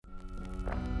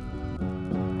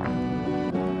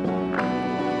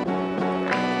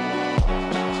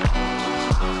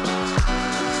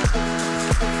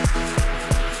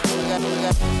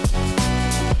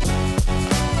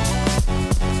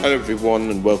Hello everyone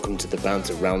and welcome to the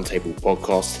Banter Roundtable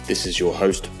podcast. This is your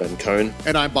host, Ben Cohen.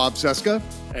 And I'm Bob Seska.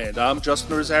 And I'm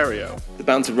Justin Rosario. The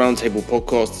Banter Roundtable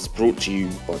podcast is brought to you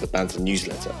by the Banter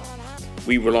newsletter.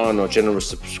 We rely on our generous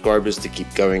subscribers to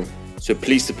keep going, so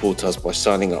please support us by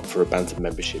signing up for a Banter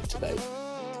membership today.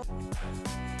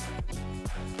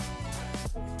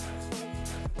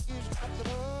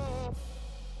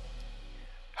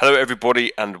 Hello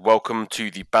everybody and welcome to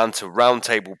the Banter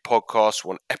Roundtable podcast.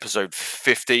 We're on episode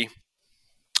 50.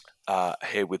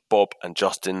 Here with Bob and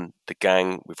Justin, the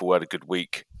gang. We've all had a good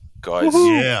week, guys.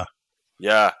 Woo-hoo.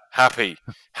 Yeah. Happy.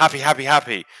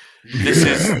 This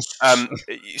is,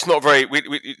 it's not very,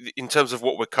 in terms of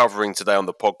what we're covering today on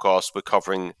the podcast, we're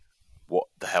covering what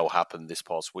the hell happened this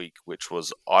past week, which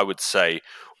was, I would say,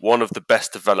 one of the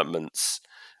best developments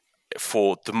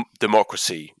for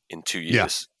democracy in 2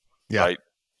 years. Yeah. Right?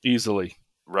 Easily.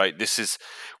 Right.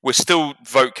 We're still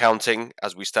vote counting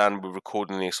as we stand. We're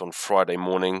recording this on Friday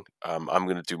morning. I'm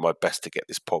going to do my best to get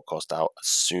this podcast out as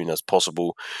soon as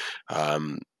possible.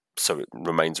 So it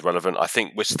remains relevant. I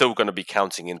think we're still going to be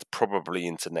counting probably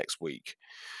into next week.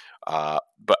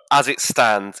 But as it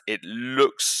stands, it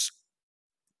looks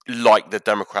like the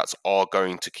Democrats are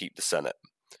going to keep the Senate,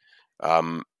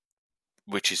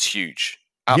 which is huge.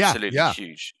 Absolutely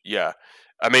huge. Yeah.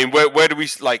 I mean, where do we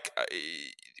like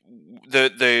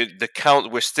the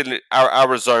count? We're still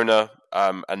Arizona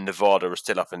and Nevada are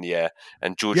still up in the air,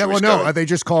 and Georgia. They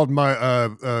just called my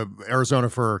Arizona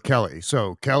for Kelly.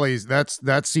 So Kelly's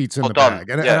that seat's in the done. bag,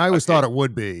 and I always thought it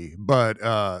would be, but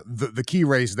the key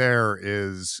race there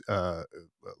is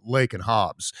Lake and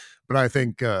Hobbs. But I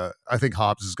think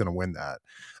Hobbs is going to win that.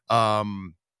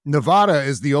 Nevada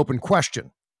is the open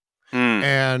question.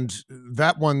 And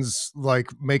that one's like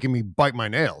making me bite my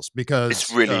nails because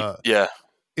it's really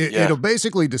it'll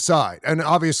basically decide. And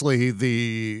obviously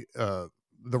the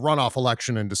runoff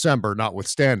election in December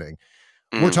notwithstanding,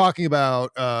 we're talking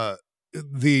about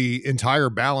the entire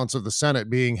balance of the Senate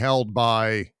being held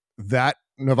by that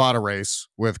Nevada race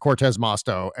with Cortez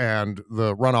Masto and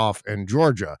the runoff in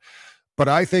Georgia. But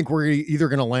I think we're either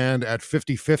going to land at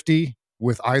 50-50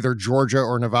 with either Georgia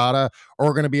or Nevada, or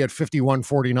we're going to be at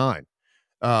 51-49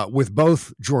 with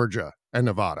both Georgia and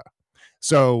Nevada.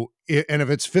 So, and if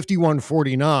it's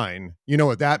 51-49, you know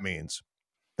what that means?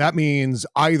 That means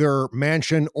either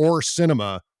Manchin or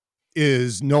Sinema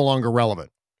is no longer relevant.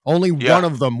 Only one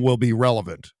of them will be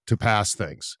relevant to pass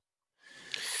things.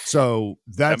 So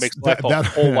that makes a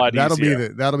whole lot easier.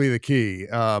 That'll be the key.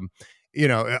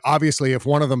 Obviously, if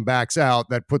one of them backs out,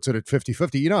 that puts it at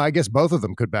 50-50. I guess both of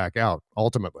them could back out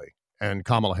ultimately, and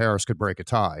Kamala Harris could break a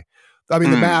tie. I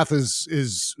mean, the math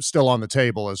is still on the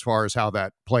table as far as how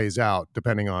that plays out,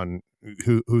 depending on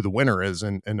who the winner is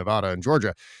in Nevada and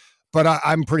Georgia. But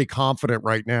I'm pretty confident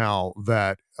right now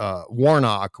that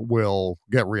Warnock will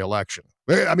get reelection.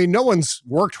 I mean, no one's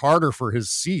worked harder for his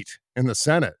seat in the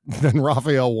Senate than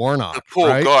Raphael Warnock. The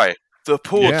poor guy. The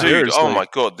poor dude. Seriously. Oh my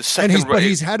God. The second but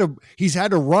he's had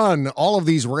to run all of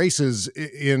these races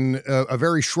in a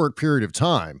very short period of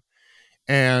time.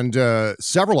 And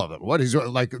several of them.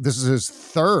 This is his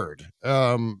third.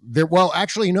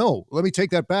 Actually, no. Let me take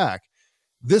that back.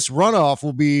 This runoff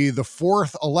will be the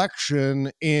fourth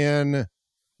election in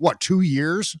 2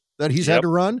 years that he's had to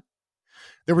run.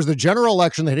 There was the general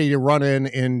election that he had to run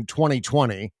in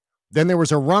 2020. Then there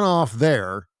was a runoff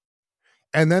there,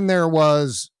 and then there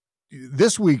was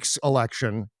this week's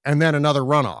election, and then another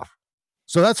runoff.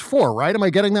 So that's four, right? Am I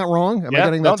getting that wrong? Am I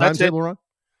getting that timetable wrong?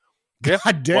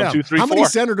 God damn. 1, 2, 3, How 4. many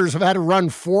senators have had to run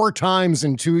 4 times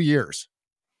in 2 years?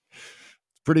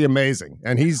 It's pretty amazing.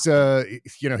 And he's got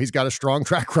a strong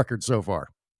track record so far.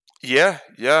 Yeah.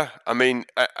 I mean,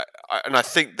 I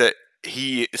think that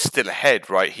he is still ahead,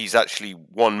 right? He's actually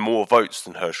won more votes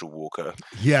than Herschel Walker.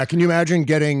 Yeah. Can you imagine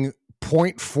getting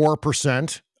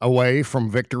 0.4% away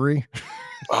from victory?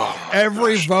 Oh,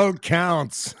 every vote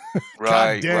counts.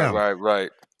 Right.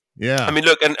 Yeah, I mean,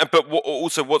 look, but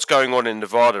what's going on in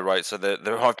Nevada, right? So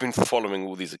I've been following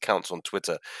all these accounts on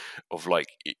Twitter of like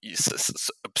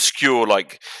obscure,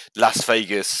 like Las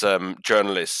Vegas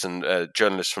journalists and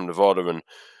journalists from Nevada, and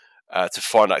to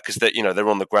find out because they're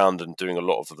on the ground and doing a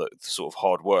lot of the sort of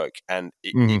hard work. And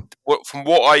from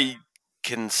what I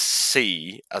can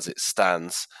see as it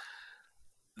stands,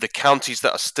 the counties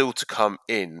that are still to come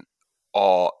in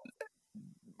are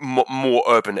more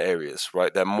urban areas,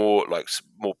 right? They're more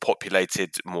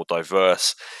populated, more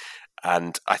diverse,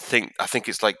 and I think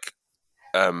it's like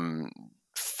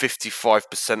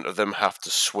 55% of them have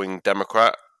to swing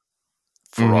Democrat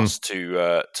for us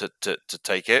to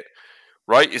take it.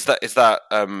 Right? Is that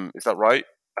right?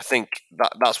 I think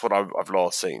that's what I've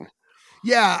last seen.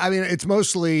 Yeah, I mean, it's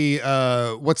mostly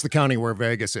what's the county where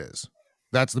Vegas is?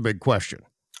 That's the big question.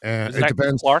 And it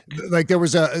depends. Clark? Like there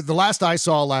was the last I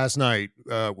saw last night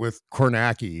with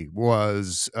Kornacki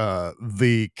was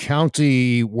the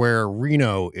county where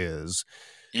Reno is.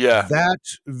 Yeah. That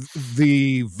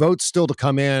the votes still to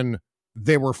come in,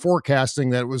 they were forecasting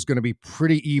that it was going to be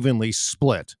pretty evenly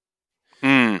split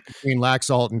between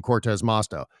Laxalt and Cortez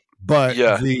Masto. But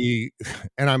the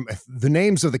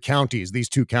names of the counties, these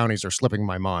two counties are slipping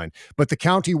my mind. But the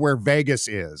county where Vegas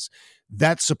is,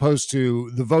 that's supposed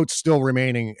to, the votes still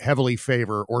remaining heavily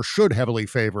favor or should heavily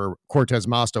favor Cortez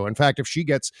Masto. In fact, if she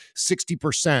gets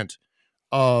 60%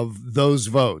 of those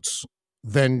votes,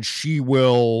 then she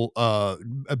will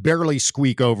barely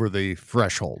squeak over the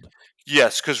threshold.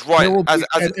 Yes, because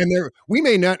we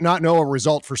may not know a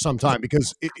result for some time,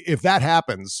 because if that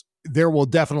happens, there will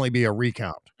definitely be a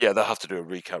recount. Yeah, they'll have to do a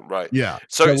recount, right? Yeah.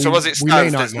 So as it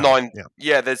stands, there's nine.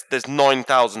 Yeah. There's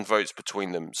 9,000 votes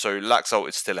between them. So Laxalt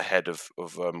is still ahead of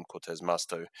Cortez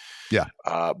Masto. Yeah.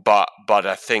 But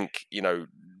I think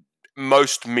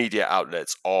most media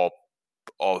outlets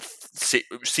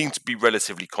seem to be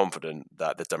relatively confident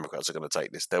that the Democrats are going to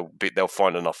take this. They'll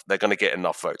find enough. They're going to get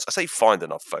enough votes. I say find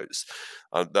enough votes.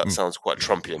 That sounds quite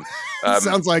Trumpian.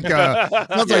 Sounds like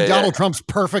Donald Trump's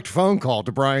perfect phone call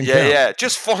to Brian Kemp. Yeah.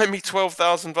 Just find me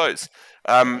 12,000 votes.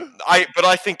 But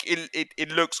I think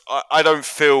it looks.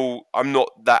 I'm not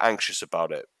that anxious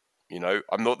about it.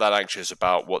 I'm not that anxious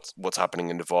about what's happening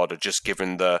in Nevada. Just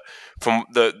given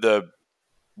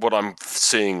what I'm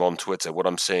seeing on Twitter, what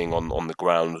I'm seeing on the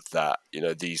ground, that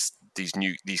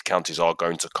these counties are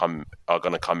going to come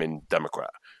in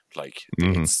Democrat. Like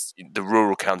it's the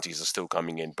rural counties are still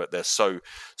coming in, but they're so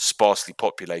sparsely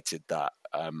populated that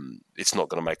it's not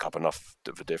going to make up enough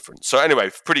of a difference. So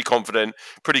anyway, pretty confident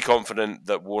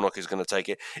that Warnock is going to take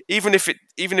it, even if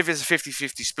it's a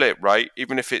 50-50 split, right?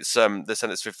 Even if it's the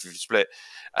Senate's 50-50 split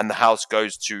and the House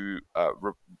goes to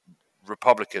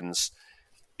Republicans.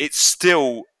 It's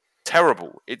still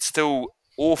terrible. It's still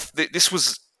awful. This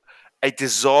was a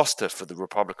disaster for the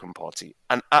Republican Party,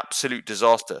 an absolute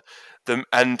disaster.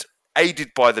 And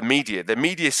aided by the media. The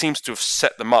media seems to have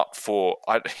set them up for,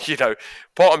 part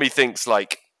of me thinks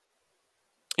like,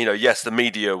 yes, the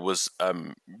media was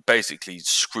basically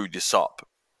screwed this up.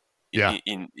 Yeah.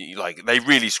 Like they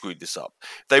really screwed this up.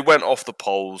 They went off the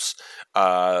polls,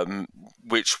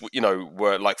 which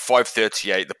were like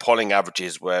 538. The polling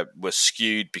averages were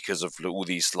skewed because of all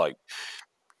these like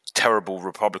terrible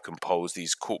Republican polls,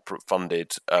 these corporate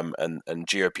funded and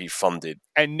GOP funded.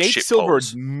 And Nate Silver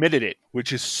admitted it,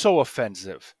 which is so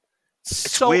offensive.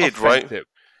 It's so weird, offensive. Right?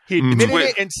 He admitted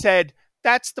it and said,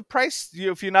 "That's the price.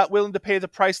 If you're not willing to pay the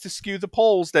price to skew the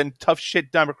polls, then tough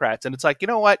shit Democrats." And it's like, you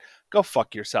know what? Go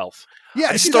fuck yourself.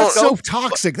 Yeah, that's so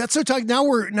toxic. That's so toxic.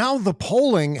 Now the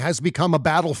polling has become a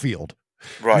battlefield.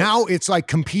 Right. Now it's like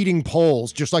competing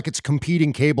polls, just like it's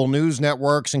competing cable news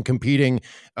networks and competing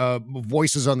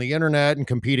voices on the internet and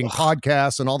competing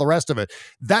podcasts and all the rest of it.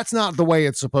 That's not the way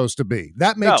it's supposed to be.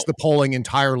 That makes the polling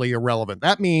entirely irrelevant.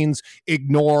 That means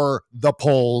ignore the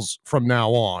polls from now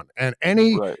on. And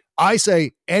any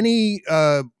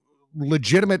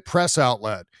legitimate press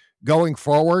outlet going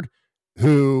forward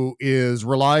who is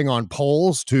relying on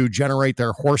polls to generate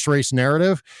their horse race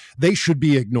narrative, they should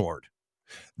be ignored.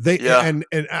 And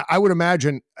I would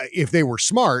imagine if they were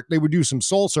smart, they would do some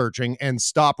soul searching and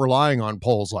stop relying on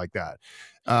polls like that.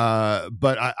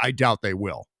 But I doubt they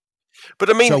will. But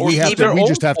I mean, so we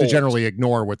just have to generally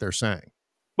ignore what they're saying.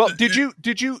 Well, did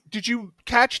you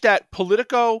catch that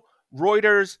Politico,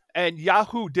 Reuters, and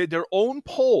Yahoo did their own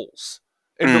polls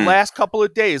in the last couple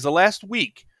of days, the last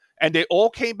week, and they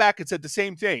all came back and said the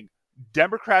same thing: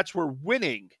 Democrats were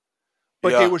winning,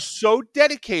 but they were so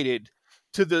dedicated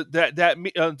to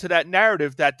that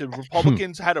narrative that the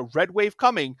Republicans had a red wave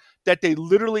coming that they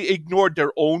literally ignored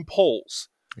their own polls.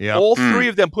 Yeah, all three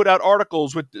of them put out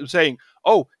articles with saying,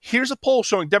 "Oh, here's a poll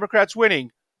showing Democrats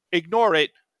winning. Ignore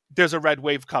it. There's a red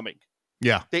wave coming."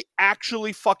 Yeah, they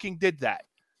actually fucking did that.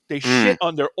 They shit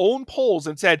on their own polls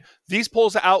and said, "These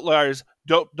polls are outliers.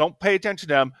 Don't pay attention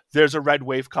to them. There's a red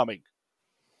wave coming."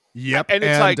 Yep, and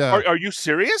it's like, are you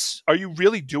serious? Are you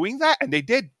really doing that? And they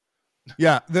did.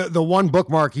 Yeah, the one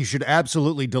bookmark you should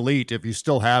absolutely delete if you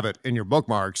still have it in your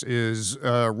bookmarks is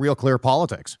Real Clear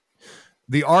Politics.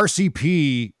 The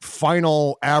RCP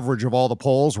final average of all the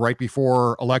polls right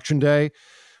before Election Day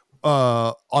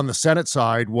on the Senate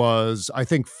side was, I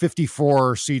think,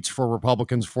 54 seats for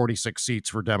Republicans, 46 seats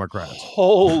for Democrats.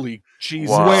 Holy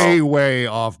Jesus. Wow. Way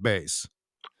off base.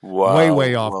 Wow.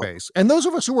 Way off base. And those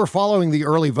of us who were following the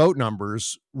early vote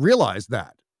numbers realized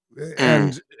that.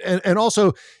 and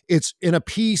also it's in a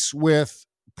piece with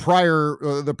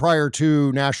the prior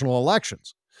two national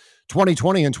elections,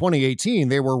 2020 and 2018.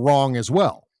 They were wrong as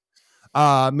well.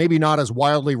 Maybe not as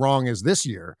wildly wrong as this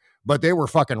year, but they were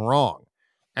fucking wrong.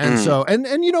 And so,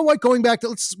 and you know what? Going back to,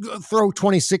 let's throw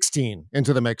 2016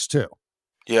 into the mix too.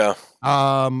 Yeah.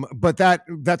 But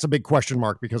that's a big question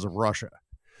mark because of Russia.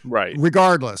 Right.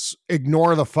 Regardless,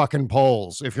 ignore the fucking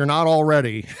polls. If you're not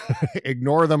already,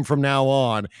 ignore them from now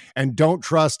on, and don't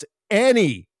trust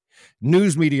any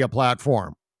news media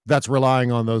platform that's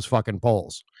relying on those fucking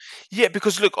polls. Yeah,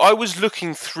 because look, I was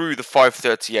looking through the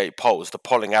 538 polls, the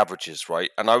polling averages,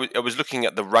 right? And I was looking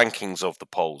at the rankings of the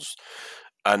polls,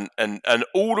 and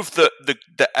all of the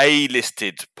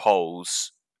A-listed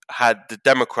polls had the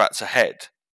Democrats ahead,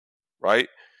 right?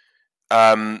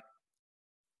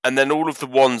 And then all of the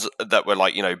ones that were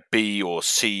like, B or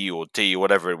C or D or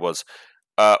whatever it was,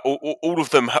 all of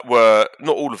them were,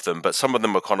 not all of them, but some of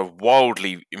them were kind of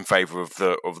wildly in favor of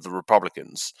the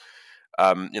Republicans,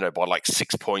 by like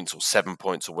 6 points or 7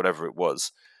 points or whatever it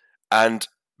was. But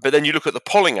then you look at the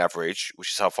polling average,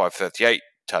 which is how 538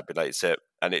 tabulates it,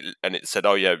 and it said,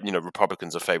 oh yeah,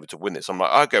 Republicans are favored to win this. I'm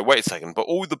like, okay, wait a second, but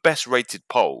all the best rated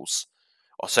polls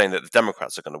are saying that the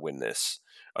Democrats are going to win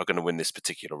this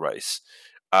particular race.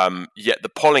 Yet the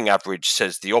polling average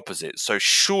says the opposite. So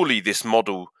surely this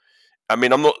model, I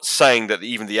mean, I'm not saying that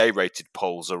even the A-rated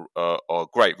polls are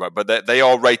great, right? But they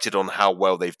are rated on how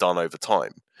well they've done over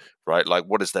time, right? Like,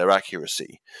 what is their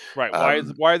accuracy? Right.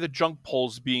 Why are the junk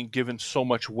polls being given so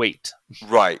much weight?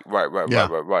 Right.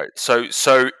 So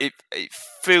it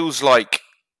feels like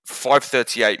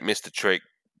 538 missed the trick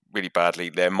really badly.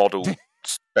 Their model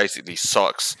basically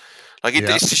sucks. Like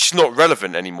it's just not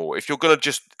relevant anymore. If you're going to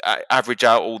just average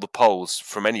out all the polls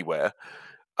from anywhere,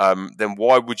 then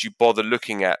why would you bother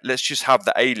looking at? Let's just have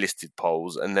the A-listed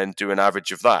polls and then do an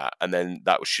average of that, and then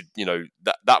that should,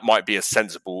 that might be a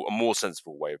more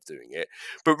sensible way of doing it.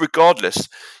 But regardless,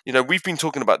 we've been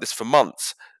talking about this for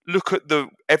months. Look at the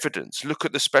evidence. Look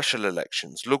at the special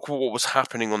elections. Look at what was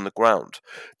happening on the ground.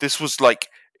 This was like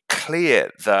clear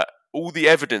that all the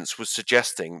evidence was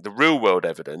suggesting, the real world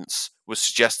evidence was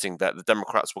suggesting that the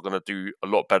Democrats were going to do a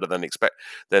lot better than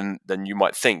you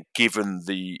might think, given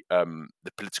the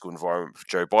political environment for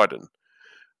Joe Biden,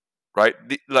 right?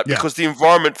 Because the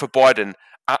environment for Biden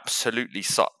absolutely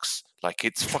sucks. Like,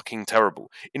 it's fucking terrible.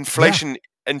 Inflation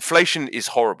is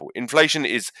horrible. Inflation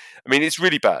is, I mean, it's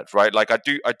really bad, right? Like, I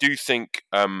do think,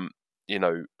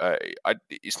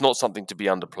 it's not something to be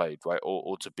underplayed, right,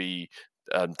 or to be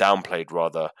downplayed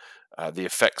rather. The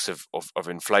effects of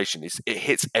inflation it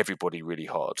hits everybody really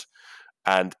hard,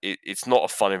 and it's not a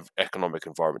fun economic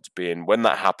environment to be in. When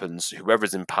that happens,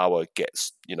 whoever's in power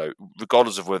gets,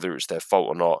 regardless of whether it's their fault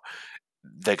or not,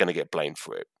 they're going to get blamed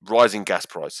for it. Rising gas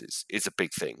prices is a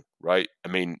big thing, right? I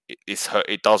mean,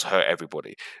 it does hurt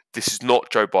everybody. This is not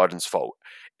Joe Biden's fault,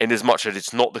 in as much as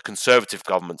it's not the Conservative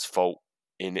government's fault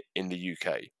in the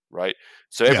UK, right?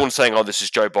 So everyone's saying, oh, this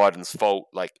is Joe Biden's fault.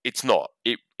 Like, it's not.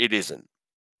 It isn't.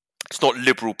 It's not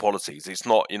liberal policies. It's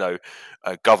not,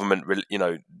 government,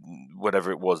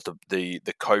 whatever it was, the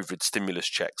COVID stimulus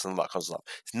checks and that kind of stuff.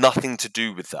 It's nothing to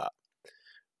do with that,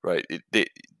 right? This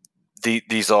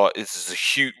is a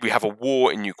huge. We have a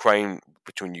war in Ukraine,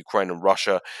 between Ukraine and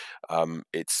Russia.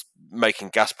 It's making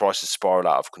gas prices spiral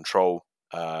out of control.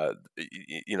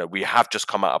 We have just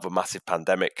come out of a massive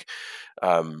pandemic.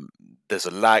 There's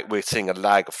a lag. We're seeing a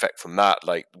lag effect from that.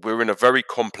 Like, we're in a very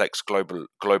complex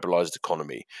globalized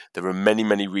economy. There are many,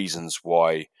 many reasons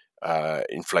why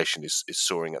inflation is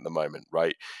soaring at the moment,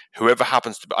 right? Whoever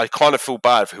happens to be, I kind of feel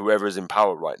bad for whoever is in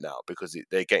power right now, because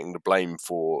they're getting the blame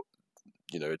for,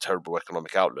 a terrible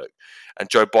economic outlook. And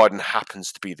Joe Biden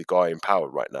happens to be the guy in power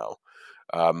right now.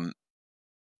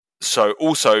 So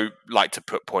also like to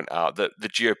point out that the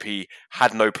GOP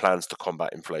had no plans to combat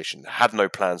inflation, had no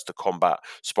plans to combat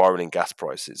spiraling gas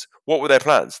prices. What were their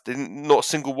plans? Not a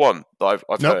single one that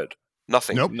I've heard.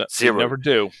 Nothing. Nope. Zero. They never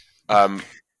do.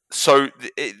 So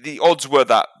the odds were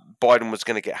that Biden was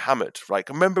going to get hammered, right?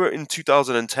 Remember in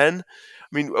 2010? I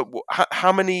mean,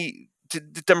 how many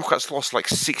did the Democrats lost? Like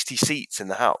 60 seats in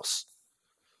the House.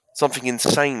 Something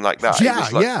insane like that.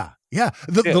 Yeah.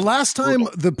 The last time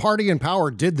the party in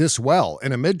power did this well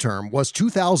in a midterm was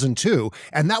 2002,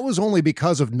 and that was only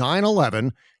because of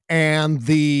 9/11 and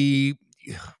the,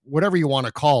 whatever you want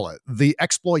to call it, the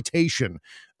exploitation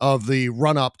of the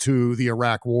run up to the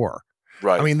Iraq War.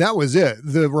 Right. I mean, that was it.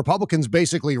 The Republicans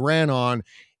basically ran on,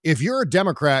 if you're a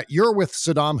Democrat, you're with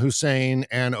Saddam Hussein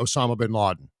and Osama bin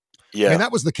Laden. Yeah. I mean,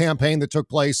 that was the campaign that took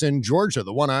place in Georgia,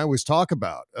 the one I always talk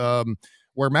about,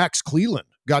 where Max Cleland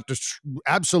got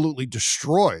absolutely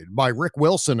destroyed by Rick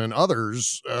Wilson and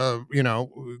others,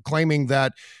 claiming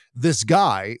that this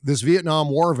guy, this Vietnam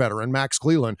War veteran, Max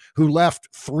Cleland, who left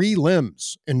 3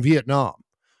 limbs in Vietnam,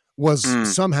 was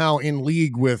somehow in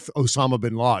league with Osama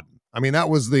bin Laden. I mean, that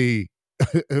was the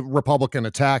Republican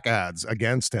attack ads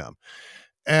against him.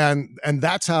 And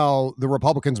that's how the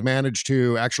Republicans managed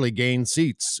to actually gain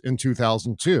seats in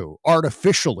 2002,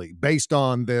 artificially based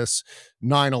on this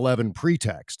 9/11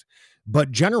 pretext.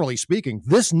 But generally speaking,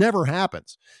 this never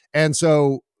happens. And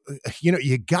so,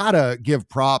 you gotta give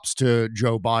props to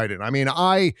Joe Biden. I mean,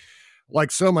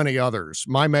 like so many others,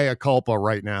 my mea culpa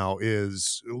right now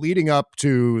is leading up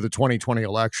to the 2020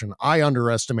 election. I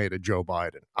underestimated Joe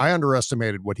Biden. I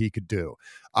underestimated what he could do.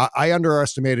 I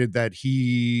underestimated that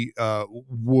he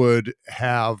would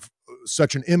have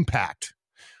such an impact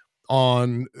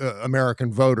on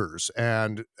American voters.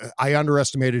 And I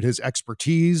underestimated his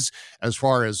expertise as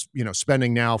far as,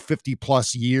 spending now 50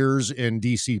 plus years in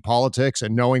DC politics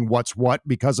and knowing what's what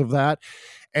because of that.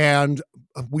 And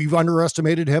we've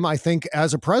underestimated him, I think,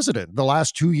 as a president. The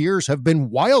last 2 years have been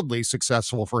wildly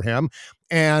successful for him.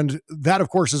 And that, of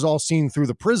course, is all seen through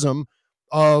the prism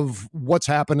of what's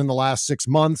happened in the last 6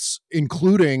 months,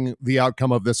 including the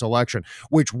outcome of this election,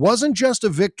 which wasn't just a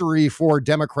victory for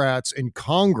Democrats in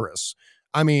Congress.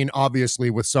 I mean, obviously,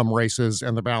 with some races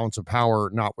and the balance of power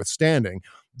notwithstanding,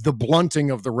 the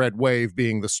blunting of the red wave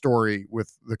being the story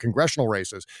with the congressional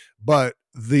races, but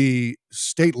the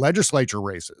state legislature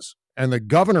races and the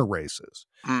governor races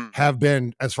have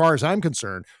been, as far as I'm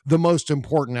concerned, the most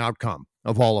important outcome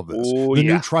of all of this.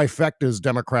 New trifectas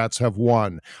Democrats have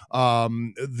won.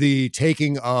 The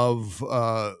taking of,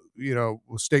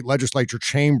 state legislature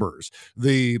chambers,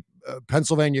 the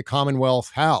Pennsylvania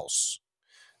Commonwealth House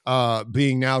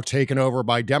being now taken over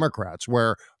by Democrats,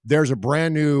 where there's a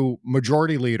brand new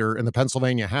majority leader in the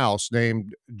Pennsylvania House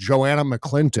named Joanna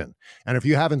McClinton. And if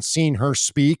you haven't seen her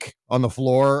speak on the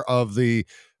floor of the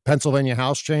Pennsylvania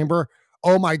House chamber,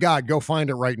 oh my God, go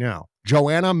find it right now.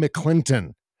 Joanna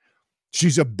McClinton.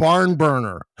 She's a barn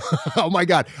burner. Oh my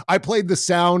God. I played the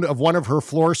sound of one of her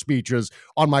floor speeches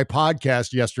on my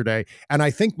podcast yesterday, and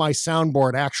I think my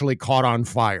soundboard actually caught on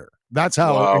fire. That's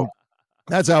how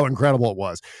incredible it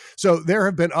was. So there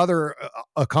have been other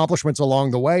accomplishments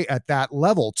along the way at that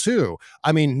level too.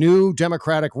 I mean, new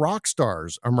Democratic rock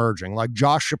stars emerging, like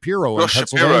Josh Shapiro in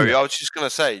Pennsylvania. I was just going to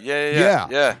say,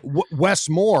 yeah. Wes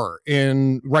Moore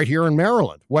right here in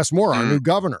Maryland. Wes Moore, our new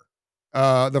governor.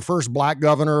 The first black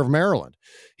governor of Maryland.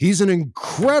 He's got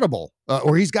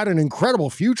an incredible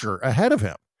future ahead of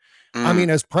him. I mean,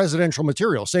 as presidential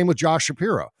material. Same with Josh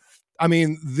Shapiro. I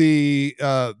mean, the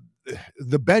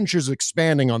bench is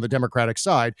expanding on the Democratic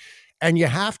side, and you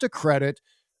have to credit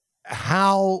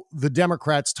how the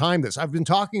Democrats timed this. I've been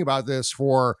talking about this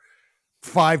for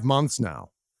 5 months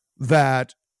now,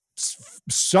 that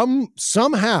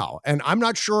somehow, and I'm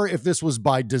not sure if this was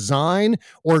by design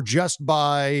or just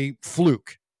by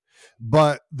fluke,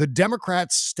 but the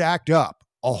Democrats stacked up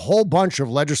a whole bunch of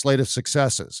legislative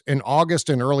successes in August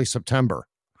and early September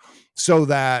so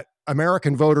that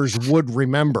American voters would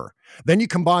remember. Then you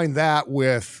combine that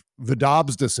with the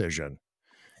Dobbs decision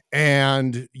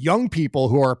and young people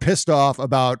who are pissed off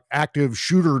about active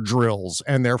shooter drills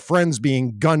and their friends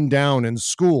being gunned down in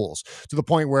schools to the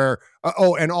point where,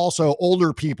 and also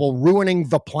older people ruining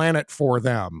the planet for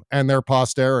them and their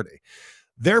posterity.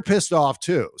 They're pissed off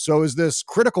too. So is this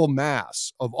critical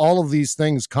mass of all of these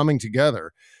things coming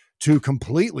together to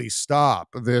completely stop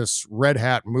this red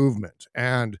hat movement.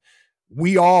 And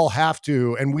we all have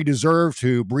to, and we deserve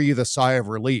to, breathe a sigh of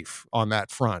relief on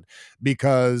that front,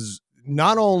 because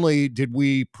not only did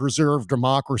we preserve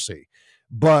democracy,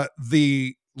 but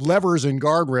the levers and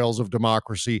guardrails of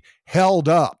democracy held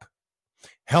up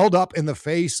in the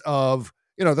face of,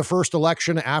 the first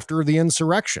election after the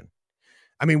insurrection.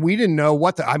 I mean, I didn't know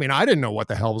what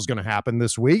the hell was going to happen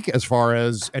this week as far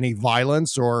as any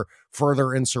violence or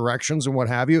further insurrections and what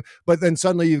have you. But then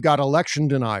suddenly you've got election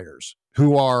deniers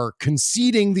who are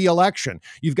conceding the election.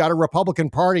 You've got a Republican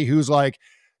Party who's like,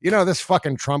 this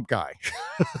fucking Trump guy,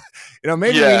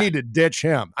 maybe we need to ditch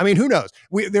him. I mean, who knows?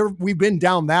 We've been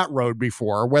down that road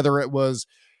before, whether it was,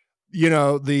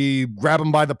 the grab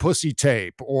him by the pussy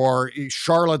tape or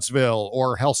Charlottesville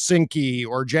or Helsinki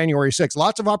or January 6th.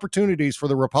 Lots of opportunities for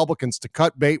the Republicans to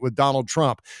cut bait with Donald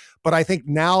Trump. But I think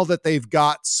now that they've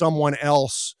got someone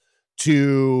else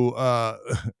to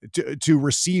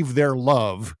receive their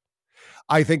love,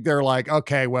 I think they're like,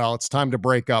 okay, well, it's time to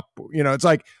break up.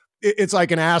 It's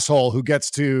like an asshole who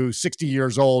gets to 60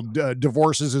 years old,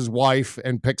 divorces his wife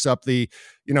and picks up the,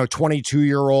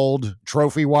 22-year-old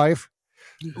trophy wife.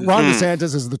 Ron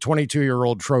DeSantis is the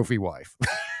 22-year-old trophy wife.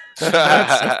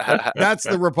 That's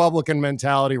the Republican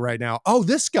mentality right now. Oh,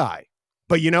 this guy.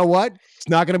 But you know what? It's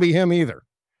not going to be him either.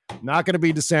 Not going to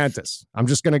be DeSantis. I'm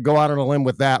just going to go out on a limb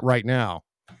with that right now.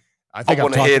 I think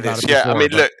I've talked about it before. Yeah, I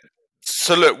mean, look.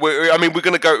 So look, we're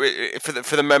going to go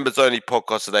for the members only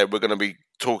podcast today. We're going to be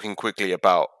talking quickly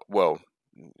about a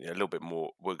little bit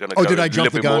more. We're going to go did I a jump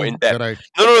little the bit gun? more in depth.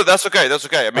 No, that's okay. That's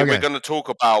okay. I mean, we're going to talk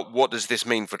about what does this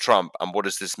mean for Trump and what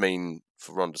does this mean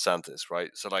for Ron DeSantis, right?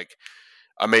 So, like,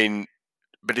 I mean,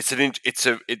 but this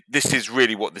is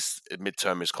really what this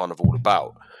midterm is kind of all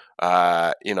about.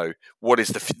 What is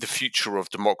the future of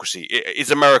democracy? Is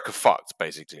America fucked,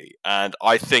 basically? And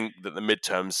I think that the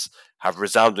midterms have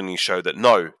resoundingly shown that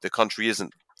no, the country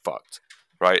isn't fucked.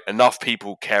 Right? Enough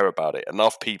people care about it.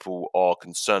 Enough people are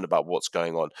concerned about what's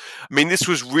going on. I mean, this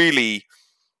was really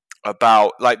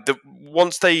about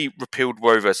once they repealed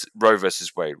Roe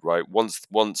versus Wade, right?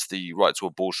 Once the right to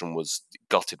abortion was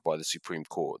gutted by the Supreme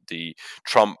Court, the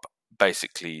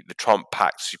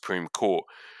Trump-packed Supreme Court,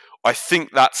 I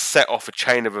think that set off a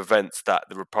chain of events that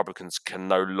the Republicans can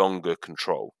no longer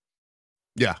control.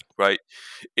 Yeah. Right.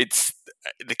 It's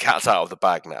the cat's out of the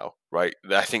bag now, right?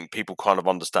 I think people kind of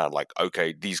understand, like,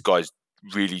 okay, these guys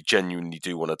really genuinely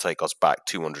do want to take us back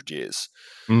 200 years.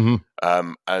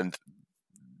 Mm-hmm. And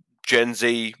Gen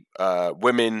Z,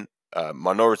 women,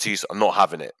 minorities are not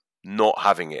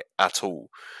having it at all.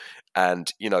 And,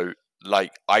 I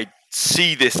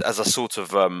see this as a sort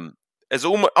of, I'm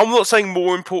not saying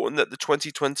more important than the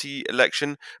 2020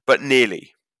 election, but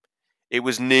nearly. It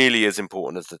was nearly as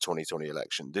important as the 2020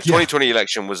 election. The 2020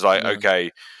 election was like,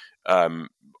 okay, are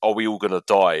we all going to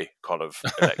die kind of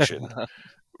election,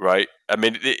 right? I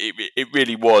mean, it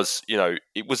really was,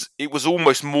 it was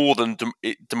almost more than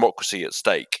democracy at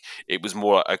stake. It was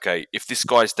more like, okay, if this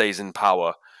guy stays in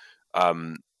power,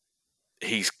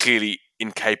 he's clearly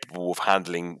incapable of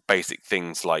handling basic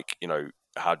things like,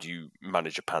 how do you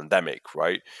manage a pandemic,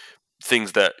 right?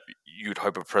 Things that you'd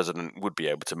hope a president would be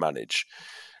able to manage.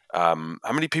 How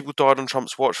many people died on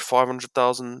Trump's watch?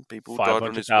 500,000 people died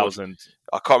on his watch.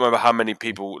 I can't remember how many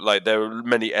people. Like, there are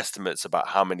many estimates about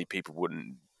how many people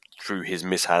through his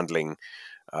mishandling,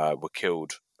 were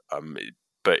killed.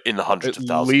 But in the hundreds of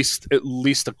thousands. At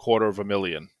least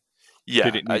 250,000. Yeah,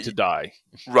 didn't need to die.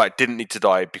 Right, didn't need to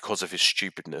die because of his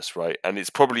stupidness, right? And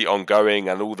it's probably ongoing,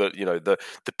 and all the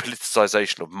the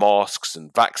politicization of masks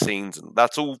and vaccines, and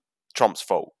that's all Trump's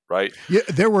fault, right? Yeah,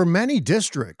 there were many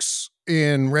districts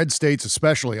in red states,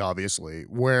 especially, obviously,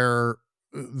 where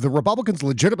the Republicans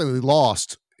legitimately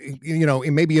lost,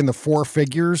 maybe in the four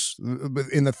figures,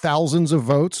 in the thousands of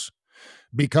votes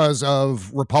because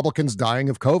of Republicans dying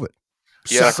of COVID.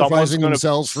 Sacrificing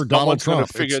themselves for Donald Trump.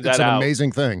 It's an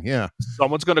amazing thing. Yeah.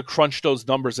 Someone's going to crunch those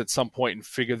numbers at some point and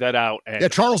figure that out.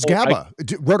 And Charles Gaba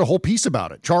wrote a whole piece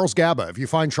about it. Charles Gaba, if you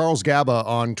find Charles Gaba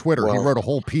on Twitter, he wrote a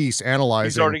whole piece analyzing.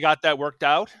 He's already got that worked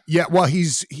out? Yeah, well,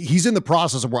 he's in the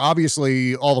process of where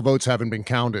obviously all the votes haven't been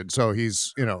counted, so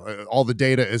he's, all the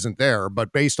data isn't there,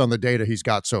 but based on the data he's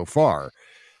got so far,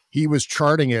 he was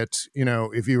charting it,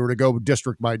 if you were to go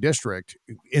district by district,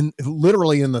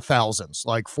 literally in the thousands,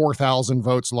 like 4,000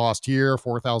 votes lost here,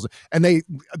 4,000. And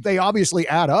they obviously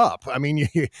add up. I mean,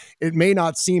 it may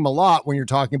not seem a lot when you're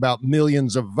talking about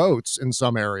millions of votes in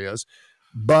some areas,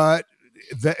 but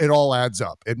it all adds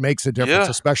up. It makes a difference,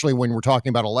 especially when we're talking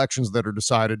about elections that are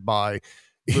decided by,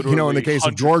 literally in the case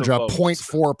of Georgia,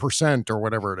 0.4% or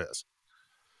whatever it is.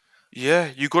 Yeah,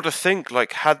 you got to think,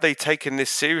 like, had they taken this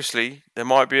seriously, there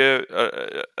might be a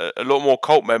lot more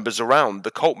cult members around.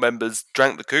 The cult members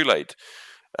drank the Kool-Aid,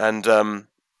 and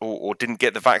or didn't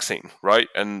get the vaccine, right?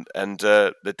 And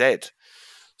they're dead.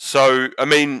 So, I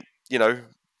mean,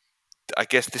 I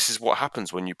guess this is what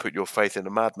happens when you put your faith in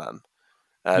a madman.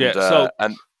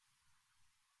 And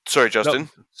sorry, Justin.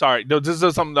 No, this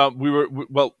is something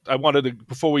that I wanted to,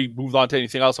 before we moved on to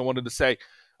anything else, I wanted to say.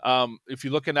 If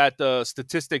you're looking at the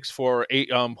statistics for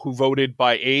who voted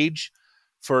by age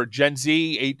for Gen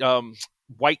Z,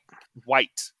 white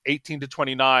 18 to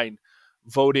 29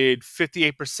 voted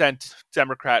 58%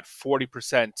 Democrat,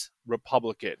 40%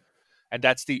 Republican, and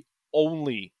that's the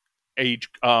only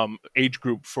age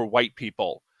group for white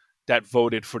people that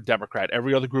voted for Democrat.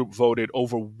 Every other group voted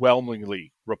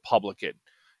overwhelmingly Republican,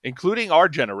 including our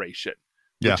generation,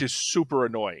 which is super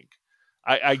annoying.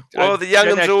 The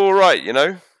young'uns are all right,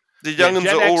 The young'uns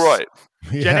are all right.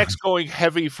 Gen X going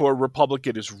heavy for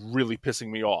Republican is really pissing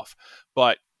me off,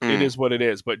 but it is what it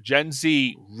is. But Gen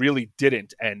Z really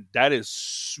didn't, and that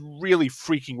is really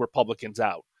freaking Republicans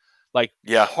out.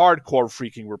 Hardcore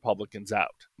freaking Republicans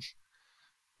out.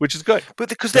 which is good. But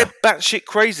because they're batshit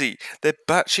crazy. They're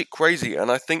batshit crazy. And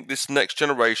I think this next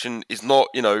generation is not,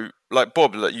 like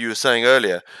Bob, like you were saying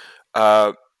earlier,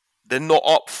 they're not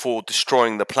up for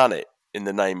destroying the planet in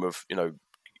the name of,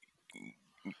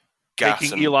 gas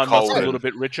Making and Elon coal Musk a little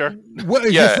bit richer. Well,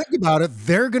 if you think about it,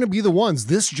 they're going to be the ones,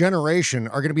 this generation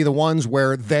are going to be the ones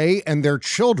where they and their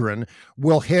children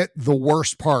will hit the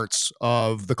worst parts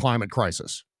of the climate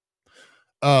crisis.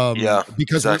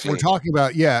 Because exactly. we're talking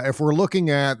about, if we're looking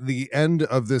at the end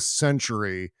of this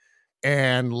century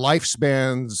and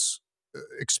lifespans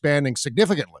expanding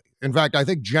significantly. In fact, I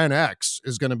think Gen X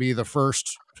is going to be the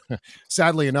first,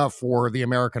 sadly enough for the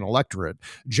American electorate,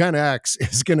 Gen X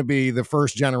is going to be the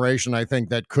first generation, I think,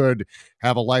 that could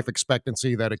have a life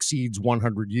expectancy that exceeds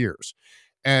 100 years.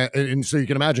 And so you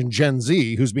can imagine Gen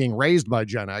Z, who's being raised by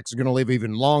Gen X, is going to live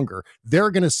even longer. They're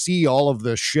going to see all of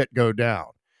this shit go down.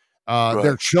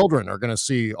 Their children are going to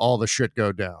see all the shit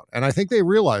go down. And I think they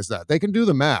realize that. They can do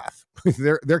the math.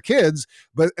 they're kids,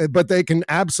 but they can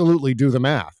absolutely do the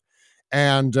math.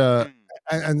 And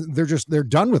they're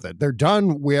done with it. They're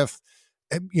done with,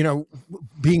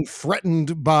 being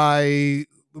threatened by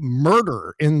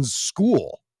murder in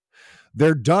school.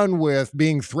 They're done with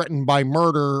being threatened by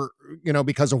murder,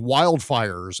 because of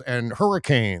wildfires and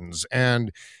hurricanes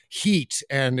and heat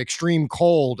and extreme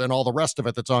cold and all the rest of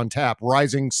it that's on tap,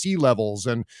 rising sea levels.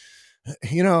 And,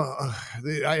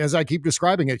 as I keep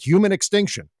describing it, human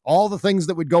extinction, all the things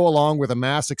that would go along with a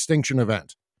mass extinction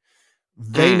event.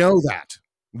 They know that.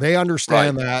 They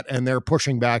understand that, and they're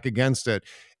pushing back against it.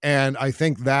 And I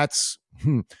think that's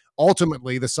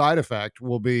ultimately the side effect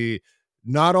will be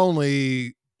not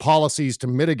only policies to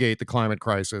mitigate the climate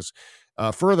crisis,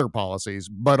 further policies,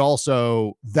 but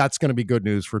also that's going to be good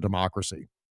news for democracy.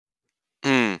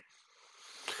 I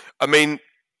mean,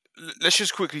 let's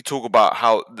just quickly talk about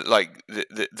how, like,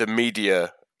 the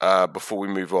media, before we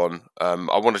move on. I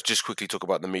want to just quickly talk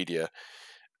about the media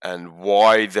and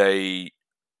why they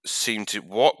seem to,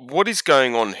 what is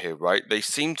going on here, right? They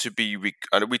seem to be,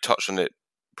 I know we touched on it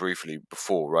briefly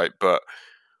before, right? But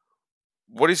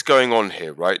what is going on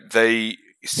here, right? They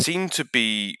seem to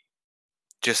be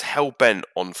just hell-bent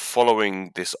on following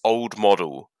this old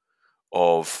model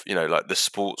of, like the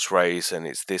sports race, and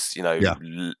it's this,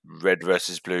 red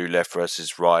versus blue, left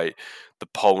versus right, the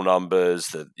poll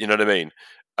numbers, you know what I mean?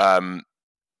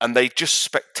 And they just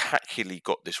spectacularly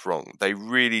got this wrong. They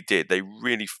really did. They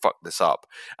really fucked this up,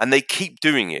 and they keep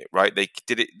doing it. Right? They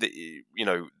did it.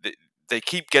 They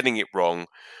keep getting it wrong,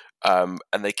 and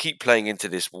they keep playing into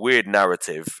this weird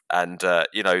narrative. And there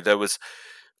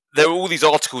were all these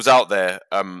articles out there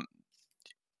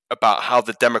about how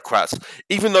the Democrats,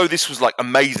 even though this was like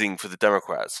amazing for the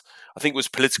Democrats, I think it was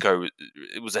Politico.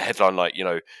 It was a headline like,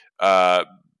 a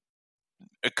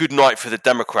good night for the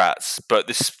Democrats, but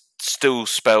this still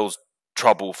spells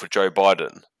trouble for Joe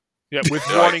Biden. Yeah, with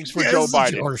warnings for Joe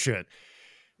Biden. Horseshit.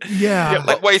 Yeah.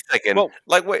 Like, wait a second.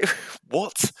 Wait,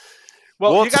 what?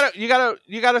 Well, what? you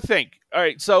gotta think. All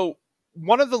right, so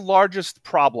one of the largest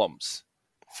problems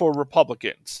for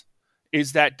Republicans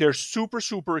is that they're super,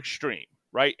 super extreme,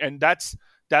 right? And that's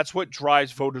what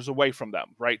drives voters away from them,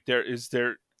 right? There is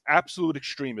their absolute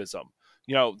extremism.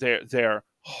 Their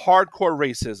hardcore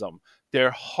racism,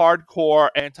 their hardcore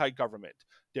anti-government,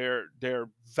 their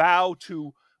vow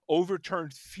to overturn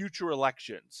future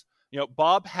elections.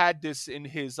 Bob had this in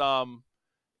his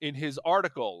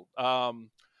article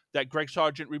that Greg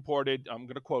Sargent reported. I'm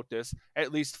going to quote this: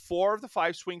 at least 4 of the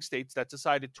 5 swing states that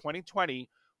decided 2020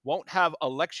 won't have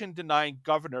election-denying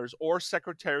governors or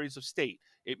secretaries of state.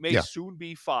 It may soon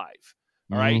be 5.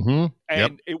 All right. Mm-hmm.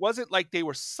 And it wasn't like they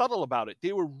were subtle about it.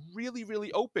 They were really,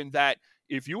 really open that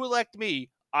if you elect me,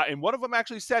 and one of them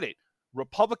actually said it,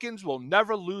 Republicans will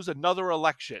never lose another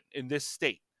election in this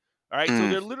state. All right. So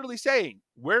they're literally saying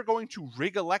we're going to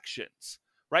rig elections.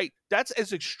 Right. That's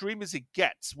as extreme as it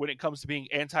gets when it comes to being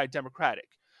anti-democratic.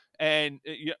 And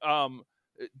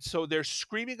so they're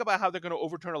screaming about how they're going to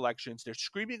overturn elections. They're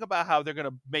screaming about how they're going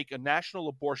to make a national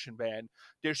abortion ban.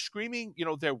 They're screaming,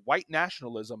 their white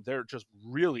nationalism. They're just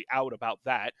really out about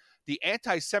that. The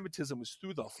anti-Semitism is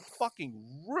through the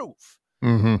fucking roof.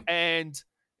 Mm-hmm. And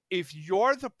if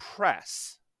you're the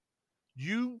press,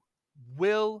 you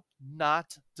will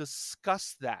not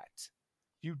discuss that.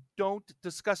 You don't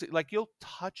discuss it. Like, you'll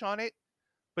touch on it,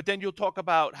 but then you'll talk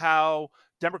about how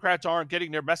Democrats aren't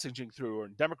getting their messaging through, or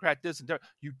Democrat this and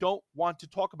you don't want to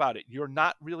talk about it. You're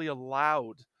not really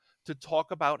allowed to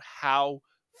talk about how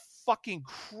fucking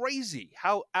crazy,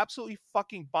 how absolutely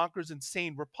fucking bonkers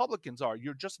insane Republicans are.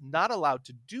 You're just not allowed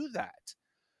to do that.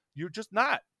 You're just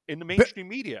not in the mainstream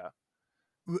media.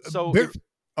 So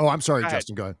I'm sorry,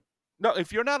 Justin, go ahead. No,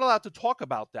 if you're not allowed to talk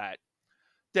about that,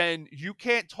 then you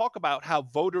can't talk about how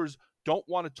voters don't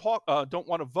want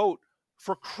to vote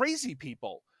for crazy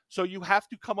people. So you have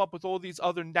to come up with all these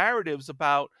other narratives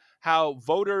about how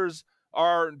voters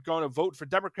are going to vote for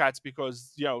Democrats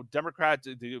because, Democrats,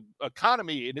 the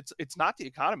economy, and it's not the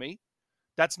economy.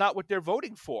 That's not what they're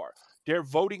voting for. They're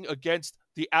voting against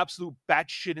the absolute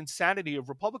batshit insanity of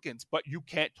Republicans, but you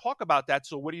can't talk about that.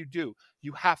 So what do?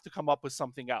 You have to come up with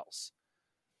something else.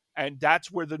 And that's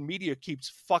where the media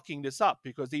keeps fucking this up,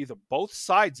 because either both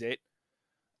sides it,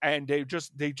 and they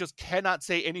just cannot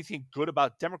say anything good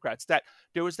about Democrats. That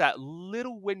there was that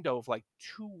little window of like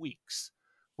 2 weeks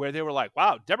where they were like,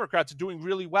 wow, Democrats are doing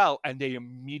really well, and they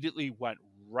immediately went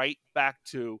right back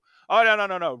to, oh,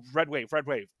 no, red wave.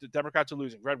 The Democrats are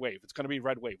losing, red wave. It's going to be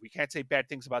red wave. We can't say bad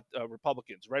things about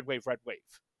Republicans. Red wave.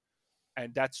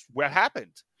 And that's what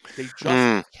happened. They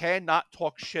just cannot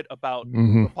talk shit about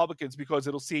Republicans because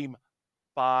it'll seem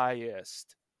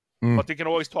biased. But they can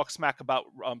always talk smack about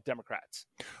Democrats.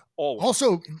 Always.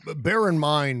 Also, bear in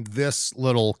mind this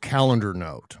little calendar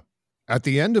note. At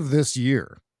the end of this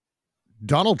year,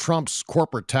 Donald Trump's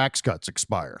corporate tax cuts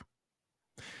expire.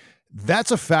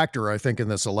 That's a factor, I think, in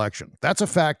this election. That's a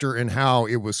factor in how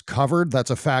it was covered.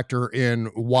 That's a factor in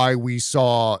why we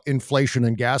saw inflation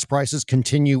and gas prices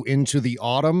continue into the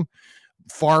autumn,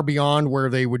 far beyond where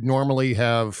they would normally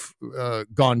have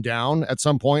gone down at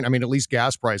some point. I mean, at least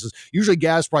gas prices. Usually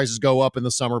gas prices go up in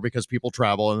the summer because people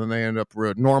travel, and then they end up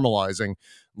normalizing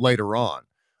later on.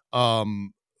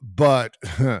 But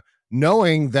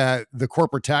knowing that the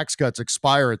corporate tax cuts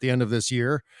expire at the end of this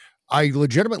year, I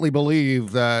legitimately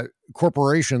believe that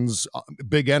corporations,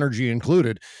 big energy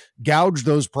included, gouged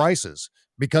those prices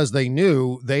because they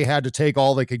knew they had to take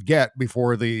all they could get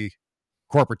before the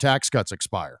corporate tax cuts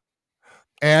expire.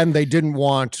 And they didn't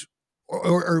want,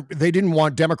 or they didn't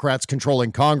want Democrats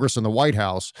controlling Congress and the White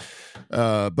House,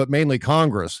 but mainly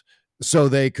Congress, so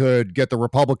they could get the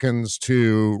Republicans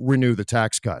to renew the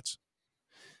tax cuts.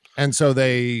 And so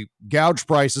they gouged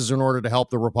prices in order to help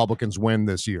the Republicans win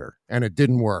this year. And it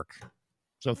didn't work.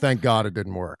 So thank God it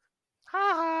didn't work.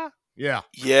 Yeah.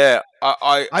 Yeah.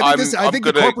 I think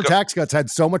the corporate tax cuts had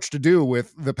so much to do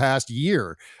with the past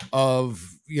year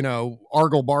of,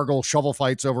 argle-bargle shovel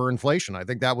fights over inflation. I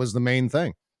think that was the main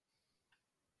thing.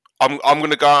 I'm going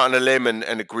to go out on a limb and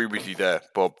agree with you there,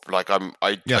 Bob. Like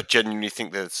I genuinely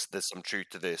think there's some truth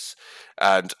to this.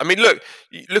 And I mean,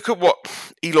 look at what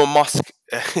Elon Musk,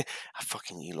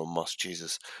 fucking Elon Musk,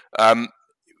 Jesus.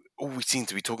 All we seem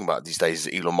to be talking about these days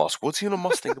is Elon Musk. What's Elon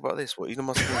Musk think about this? What Elon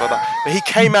Musk think about that? But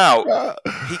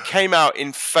he came out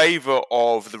in favor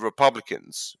of the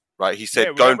Republicans, right? He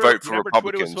said, "Go and vote for Republicans."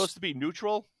 Twitter was supposed to be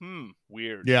neutral.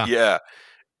 Weird. Yeah.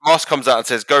 Musk comes out and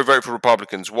says, "Go vote for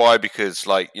Republicans." Why? Because,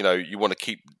 you want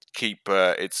to keep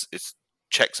its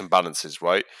checks and balances,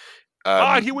 right?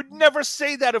 He would never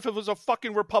say that if it was a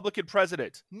fucking Republican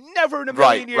president. Never in a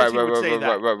million years he would say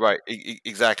that. Right.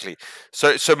 Exactly.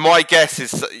 So my guess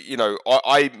is,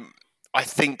 I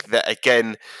think that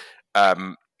again,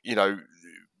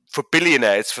 for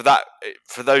billionaires, for that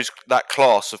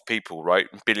class of people, right?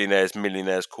 Billionaires,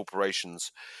 millionaires,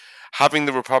 corporations, having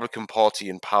the Republican Party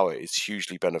in power is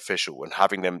hugely beneficial, and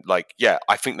having them I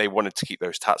think they wanted to keep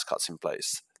those tax cuts in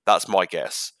place. That's my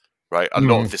guess. Right, a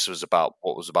lot of this was about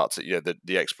what was about to,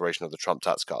 the expiration of the Trump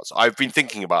tax cuts. I've been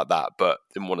thinking about that, but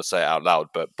didn't want to say it out loud.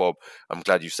 But Bob, I'm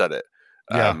glad you said it,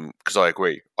 because I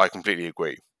agree. I completely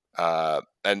agree. And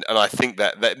I think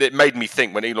that it made me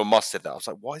think when Elon Musk said that. I was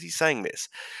like, why is he saying this?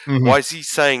 Why is he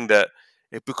saying that?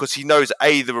 Because he knows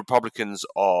the Republicans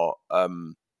are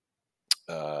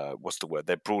what's the word?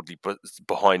 They're broadly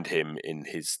behind him in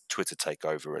his Twitter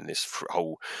takeover and this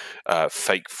whole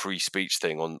fake free speech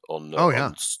thing on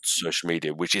social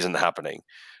media, which isn't happening.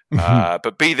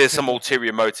 But there's some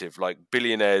ulterior motive, like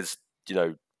billionaires.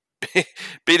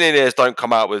 Billionaires don't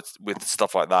come out with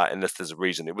stuff like that unless there's a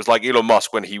reason. It was like Elon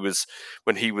Musk when he was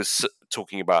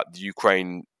talking about the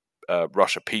Ukraine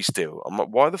Russia peace deal. I'm like,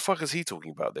 why the fuck is he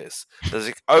talking about this?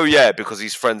 Because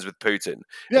he's friends with Putin.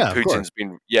 Yeah,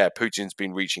 Putin's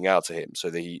been reaching out to him, so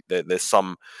there's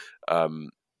some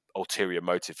ulterior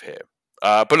motive here.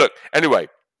 But look, anyway,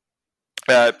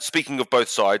 speaking of both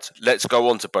sides, let's go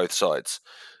on to both sides.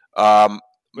 I'm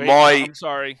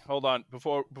sorry. Hold on.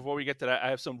 Before we get to that,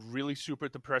 I have some really super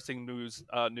depressing news.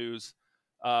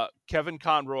 Kevin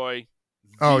Conroy,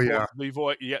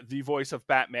 the voice of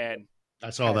Batman. I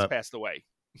saw that passed away.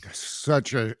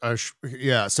 Such a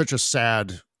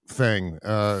sad thing.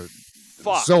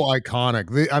 So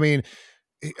iconic.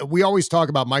 We always talk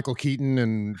about Michael Keaton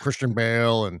and Christian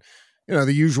Bale and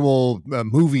the usual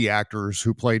movie actors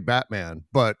who played Batman,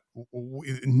 but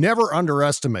never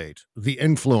underestimate the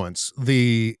influence,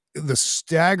 the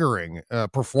staggering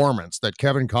performance that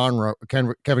Kevin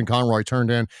Conroy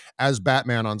turned in as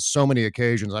Batman on so many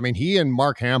occasions. I mean, he and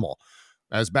Mark Hamill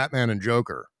as Batman and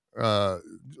Joker. I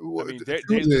mean,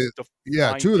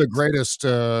 Two of the greatest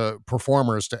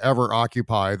performers to ever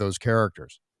occupy those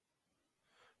characters.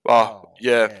 Well,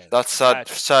 yeah, man. that's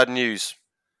sad news.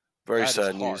 Very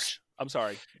sad news. I'm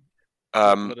sorry.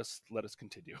 Let us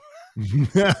continue.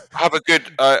 Have a good.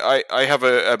 I have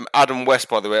a Adam West,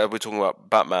 by the way. We're talking about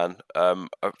Batman.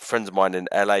 Friends of mine in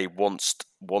LA once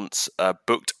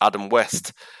booked Adam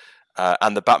West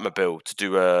and the Batmobile to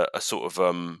do a sort of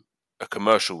a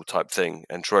commercial type thing,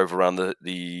 and drove around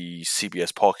the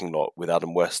CBS parking lot with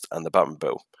Adam West and the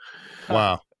Batmobile.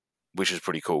 Wow, which is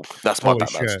pretty cool. That's my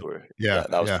Batman story. Yeah,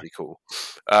 that was pretty cool.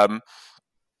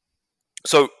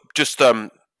 So just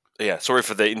sorry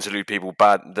for the interlude, people.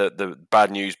 The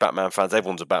bad news, Batman fans.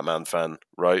 Everyone's a Batman fan,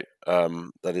 right?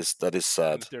 That is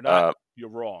sad. And if they're not, you're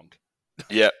wrong.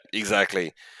 Yeah,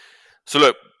 exactly. So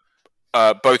look,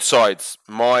 both sides.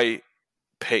 My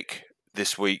pick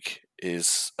this week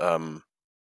is our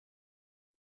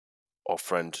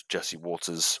friend Jesse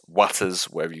Watters,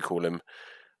 whatever you call him.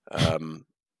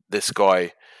 This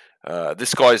guy's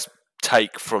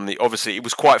take from obviously it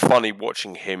was quite funny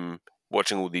watching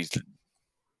all these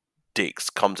dicks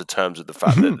come to terms with the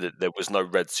fact that there was no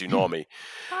red tsunami.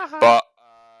 But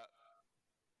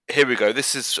here we go.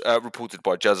 This is reported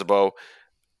by Jezebel.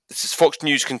 This is Fox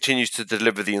News continues to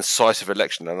deliver the incisive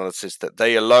election analysis that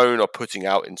they alone are putting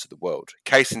out into the world.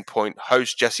 Case in point,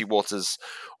 host Jesse Watters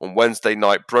on Wednesday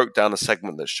night broke down a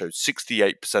segment that showed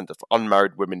 68% of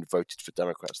unmarried women voted for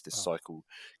Democrats this cycle,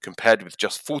 compared with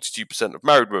just 42% of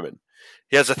married women.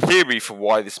 He has a theory for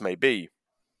why this may be.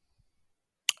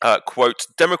 Quote,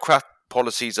 Democrat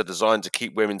policies are designed to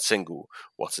keep women single,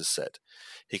 Watters said.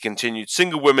 He continued,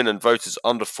 single women and voters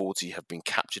under 40 have been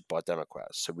captured by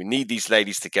Democrats, so we need these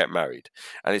ladies to get married.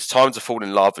 And it's time to fall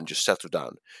in love and just settle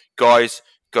down. Guys,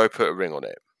 go put a ring on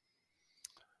it.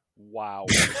 Wow.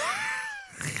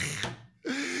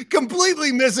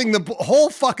 Completely missing the whole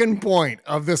fucking point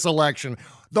of this election.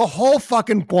 The whole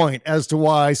fucking point as to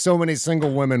why so many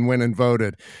single women went and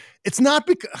voted. It's not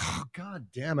because, oh, God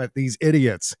damn it, these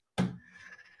idiots.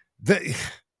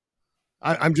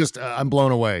 I'm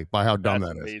blown away by how dumb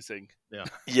that is. Amazing.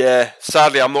 Yeah,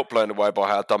 sadly, I'm not blown away by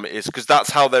how dumb it is, because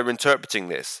that's how they're interpreting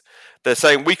this. They're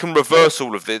saying we can reverse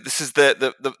all of this. This is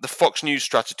the Fox News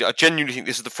strategy. I genuinely think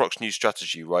this is the Fox News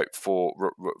strategy, right, for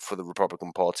the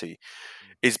Republican Party.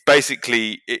 Is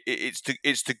basically it's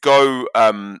to go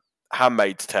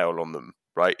Handmaid's Tale on them,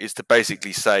 right? Is to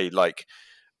basically say like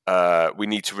we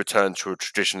need to return to a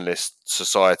traditionalist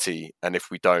society, and if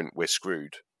we don't, we're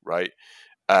screwed, right?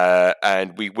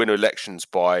 And we win elections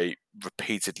by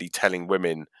repeatedly telling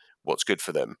women what's good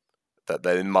for them, that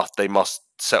they must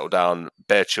settle down,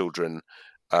 bear children,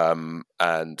 and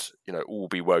all will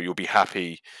be well. You'll be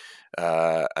happy,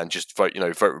 and just vote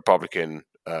Republican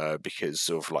because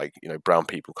of brown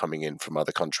people coming in from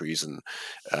other countries and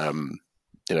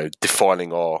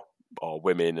defiling our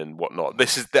women and whatnot.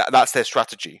 That's their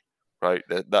strategy, right?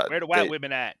 Where the white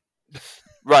women at?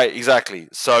 Right, exactly.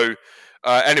 So.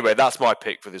 Anyway, that's my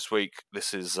pick for this week.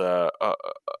 This is a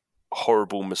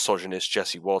horrible misogynist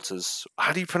Jesse Watters.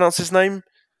 How do you pronounce his name?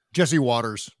 Jesse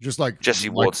Waters, just like Jesse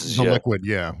Waters, the liquid,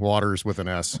 Waters with an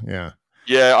S, Yeah,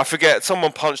 I forget.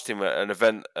 Someone punched him at an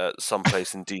event at some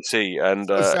place in DC, and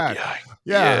so sad.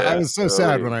 I was so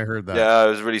sad when I heard that. Yeah, I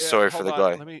was really sorry for the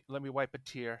guy. Let me wipe a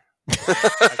tear.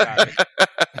 I got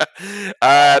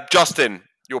it. Justin,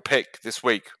 your pick this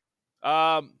week.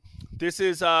 This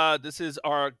is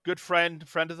our good friend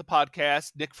of the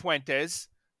podcast, Nick Fuentes,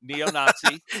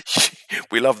 neo-Nazi.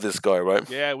 We love this guy, right?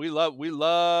 Yeah, we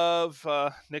love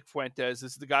Nick Fuentes.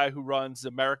 This is the guy who runs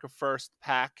America First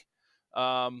PAC.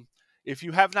 If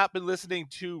you have not been listening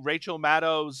to Rachel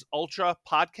Maddow's Ultra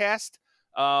podcast,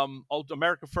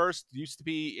 America First used to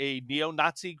be a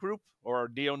neo-Nazi group, or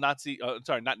neo-Nazi.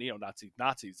 Sorry, not neo-Nazi.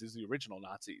 Nazis. These are the original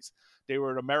Nazis. They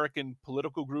were an American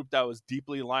political group that was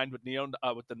deeply aligned with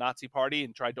with the Nazi Party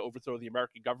and tried to overthrow the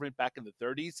American government back in the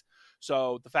 30s.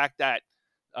 So the fact that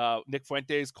Nick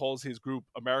Fuentes calls his group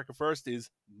America First is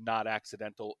not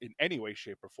accidental in any way,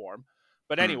 shape, or form.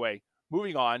 But anyway,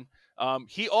 moving on.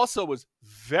 He also was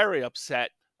very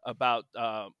upset about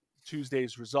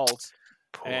Tuesday's results.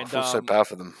 I feel so bad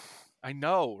for them. I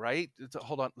know, right?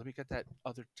 Hold on. Let me get that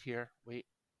other tier. Wait.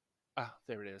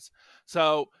 There it is.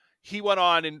 So he went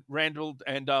on and ranted,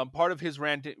 and part of his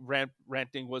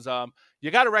ranting was,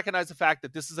 you got to recognize the fact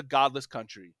that this is a godless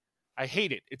country. I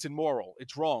hate it. It's immoral.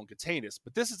 It's wrong. It's heinous.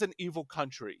 But this is an evil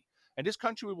country. And this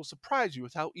country will surprise you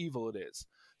with how evil it is.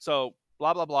 So,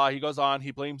 blah, blah, blah. He goes on.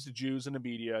 He blames the Jews and the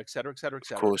media, et cetera, et cetera, et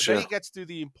cetera. Course, but then he gets to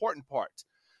the important part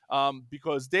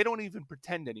because they don't even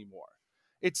pretend anymore.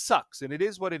 It sucks, and it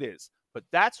is what it is. But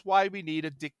that's why we need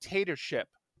a dictatorship.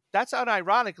 That's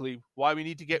unironically why we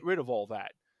need to get rid of all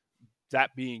that.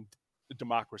 That being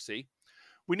democracy.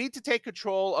 We need to take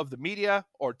control of the media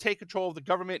or take control of the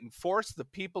government and force the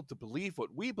people to believe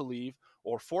what we believe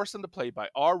or force them to play by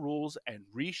our rules and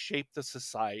reshape the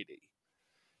society.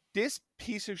 This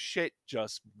piece of shit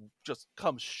just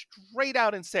comes straight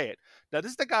out and say it. Now,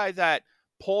 this is the guy that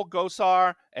Paul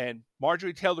Gosar and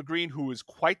Marjorie Taylor Greene, who is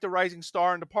quite the rising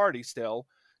star in the party still,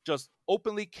 just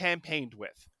openly campaigned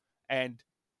with. And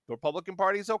the Republican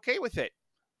Party is okay with it.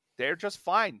 They're just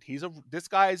fine. This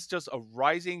guy's just a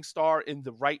rising star in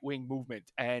the right-wing movement,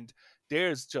 and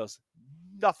there's just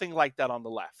nothing like that on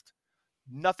the left.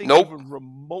 Nothing even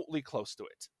remotely close to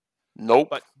it. Nope.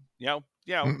 But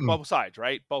both sides,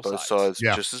 right? Both sides.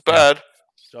 Yeah. Just as bad.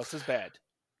 Just as bad.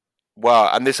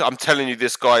 Wow, and I'm telling you,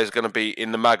 this guy is going to be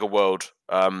in the MAGA world.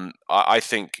 I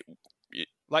think,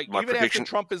 even after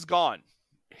Trump is gone,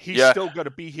 he's still going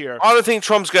to be here. I don't think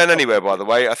Trump's going anywhere, by the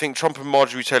way. I think Trump and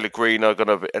Marjorie Taylor Greene are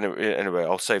going to... Anyway,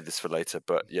 I'll save this for later.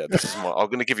 But yeah, I'm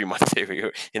going to give you my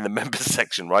theory in the members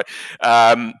section, right?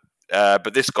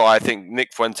 But this guy, I think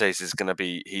Nick Fuentes is going to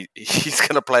be... He's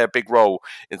going to play a big role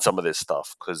in some of this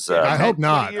stuff. Because I hope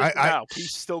not.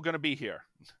 He's still going to be here.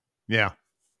 Yeah.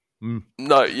 Mm.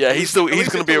 No, yeah, he's going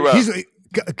to be around.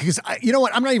 Because you know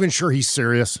what? I'm not even sure he's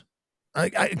serious.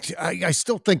 I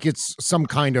still think it's some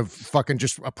kind of fucking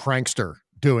just a prankster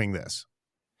doing this.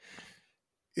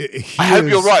 I hope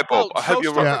you're right, Bob. I hope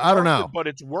you're right. Yeah, I don't know, but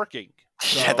it's working.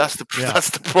 So. Yeah, that's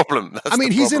the problem.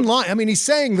 He's in line. I mean, he's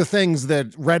saying the things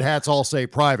that red hats all say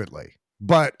privately.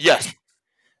 But yes,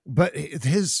 but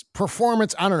his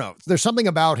performance, I don't know. There's something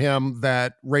about him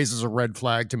that raises a red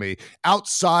flag to me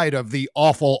outside of the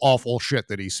awful, awful shit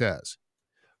that he says.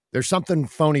 There's something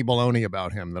phony baloney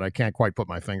about him that I can't quite put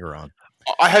my finger on.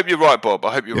 I hope you're right, Bob.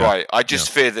 I hope you're right. I just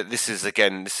fear that this is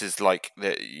like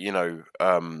the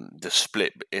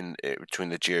split between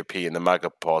the GOP and the MAGA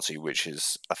party, which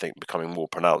is, I think, becoming more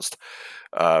pronounced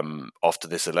after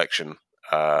this election.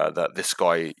 That this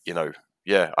guy,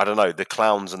 I don't know, the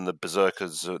clowns and the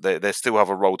berserkers, they still have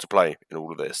a role to play in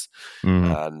all of this.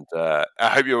 Mm-hmm. And I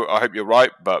hope you're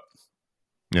right, but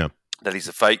yeah. That he's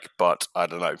a fake, but I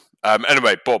don't know.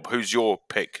 Anyway, Bob, who's your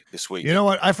pick this week? You know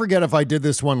what? I forget if I did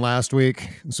this one last week,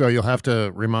 so you'll have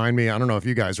to remind me. I don't know if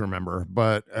you guys remember,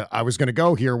 but I was going to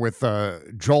go here with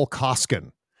Joel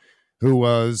Koskin, who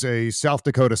was a South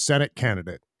Dakota Senate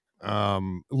candidate.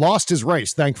 Lost his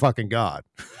race, thank fucking God.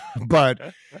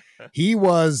 But he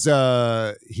was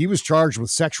charged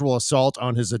with sexual assault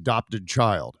on his adopted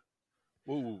child.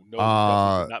 Ooh, no,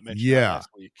 not mentioned that last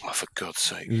week. Oh, for God's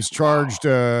sake. He was charged,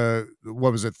 Thursday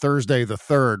the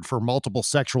 3rd, for multiple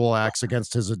sexual acts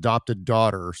against his adopted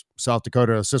daughter. South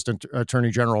Dakota Assistant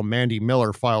Attorney General Mandy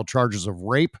Miller filed charges of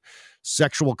rape,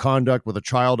 sexual conduct with a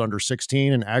child under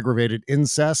 16, and aggravated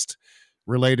incest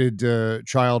related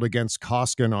child against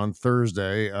Koskin on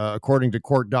Thursday. According to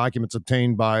court documents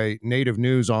obtained by Native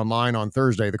News Online on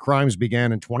Thursday, the crimes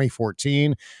began in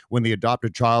 2014 when the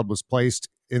adopted child was placed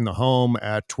in the home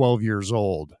at 12 years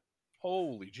old.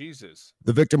 Holy Jesus.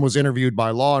 The victim was interviewed by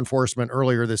law enforcement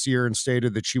earlier this year and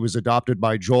stated that she was adopted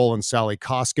by Joel and Sally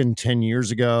Koskin 10 years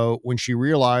ago when she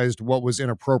realized what was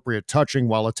inappropriate touching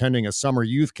while attending a summer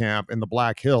youth camp in the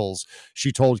Black Hills.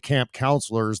 She told camp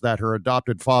counselors that her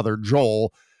adopted father,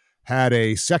 Joel, had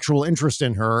a sexual interest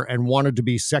in her and wanted to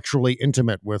be sexually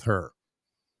intimate with her.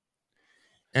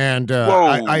 And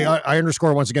I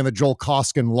underscore once again that Joel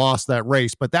Koskin lost that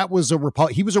race, but that was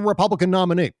he was a Republican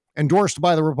nominee endorsed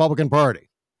by the Republican Party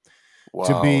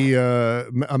to be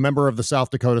a member of the South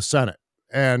Dakota Senate.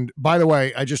 And by the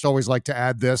way, I just always like to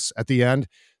add this at the end.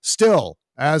 Still,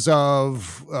 as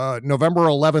of November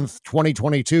 11th,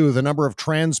 2022, the number of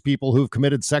trans people who've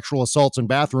committed sexual assaults in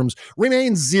bathrooms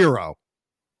remains 0.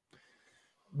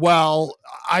 Well,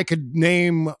 I could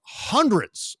name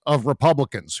hundreds of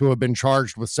Republicans who have been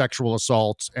charged with sexual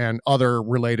assaults and other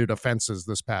related offenses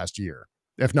this past year,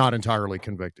 if not entirely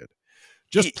convicted.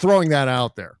 Just throwing that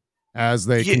out there as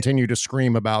they continue to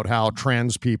scream about how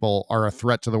trans people are a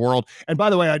threat to the world. And by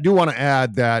the way, I do want to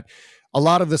add that a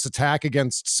lot of this attack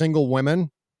against single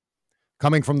women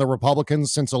coming from the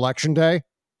Republicans since Election Day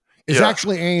is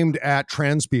actually aimed at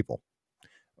trans people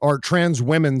or trans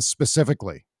women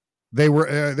specifically. There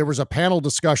was a panel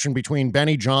discussion between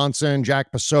Benny Johnson,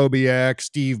 Jack Posobiec,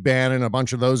 Steve Bannon, a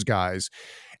bunch of those guys,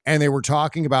 and they were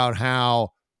talking about how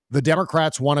the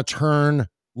Democrats want to turn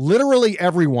literally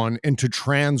everyone into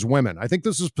trans women. I think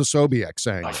this is Posobiec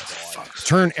saying this.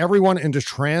 Turn everyone into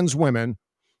trans women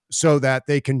so that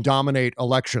they can dominate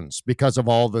elections because of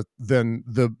all the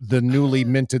newly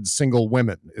minted single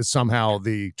women is somehow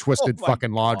the twisted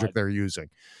fucking logic they're using.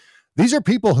 These are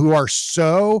people who are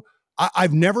so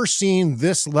I've never seen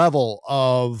this level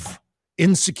of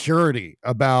insecurity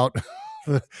about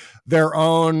their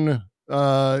own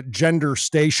gender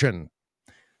station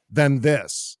than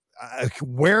this.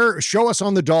 Show us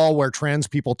on the doll where trans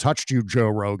people touched you, Joe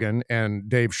Rogan and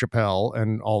Dave Chappelle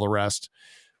and all the rest.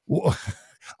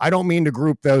 I don't mean to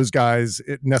group those guys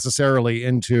necessarily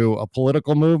into a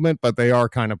political movement, but they are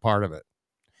kind of part of it.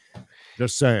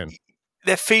 Just saying.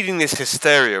 They're feeding this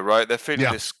hysteria, right? They're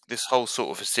feeding this whole sort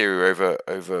of hysteria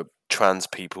over trans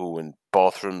people and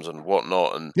bathrooms and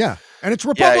whatnot. And and it's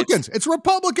Republicans. It's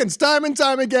Republicans time and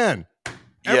time again.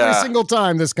 Every single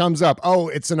time this comes up, oh,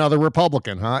 it's another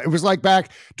Republican, huh? It was like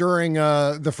back during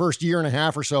the first year and a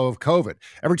half or so of COVID.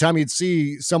 Every time you'd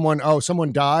see someone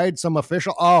died, some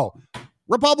official,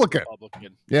 Republican.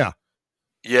 Yeah.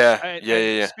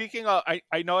 Speaking of,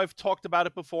 I know I've talked about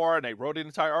it before, and I wrote an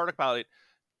entire article about it.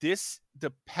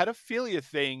 The pedophilia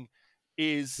thing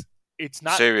it's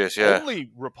not serious,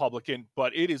 only Republican,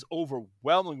 but it is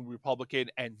overwhelmingly Republican,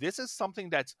 and this is something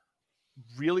that's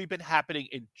really been happening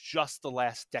in just the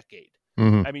last decade.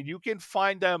 Mm-hmm. I mean, you can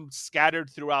find them scattered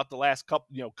throughout the last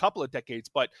couple of decades,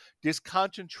 but this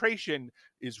concentration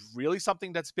is really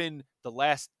something that's been the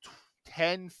last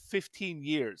 10, 15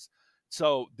 years.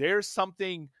 So there's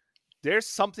something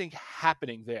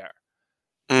happening there.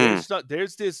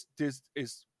 There's this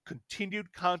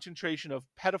continued concentration of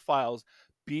pedophiles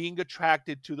being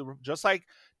attracted to just like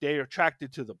they're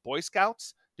attracted to the Boy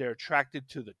Scouts, they're attracted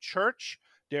to the church,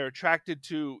 they're attracted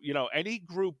to, any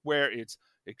group where it's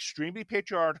extremely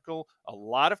patriarchal, a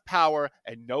lot of power,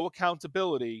 and no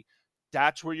accountability.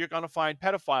 That's where you're going to find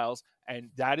pedophiles,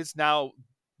 and that is now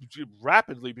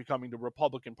rapidly becoming the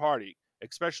Republican Party,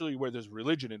 especially where there's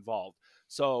religion involved.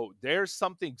 So there's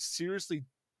something seriously,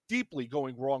 deeply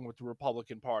going wrong with the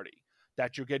Republican Party,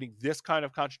 that you're getting this kind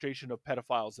of concentration of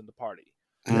pedophiles in the party.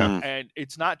 And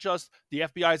it's not just the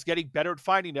FBI is getting better at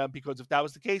finding them, because if that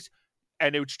was the case,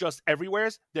 and it's just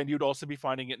everywhere, then you'd also be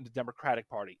finding it in the Democratic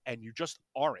Party. And you just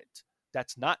aren't.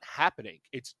 That's not happening.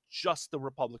 It's just the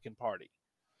Republican Party.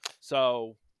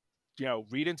 So,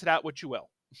 read into that what you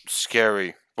will.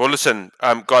 Scary. Well, listen,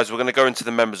 guys, we're going to go into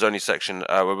the members-only section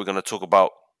where we're going to talk about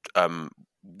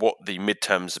what the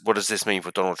midterms, what does this mean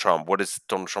for Donald Trump? What is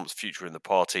Donald Trump's future in the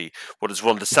party? What is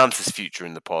Ron DeSantis' future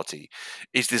in the party?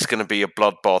 Is this going to be a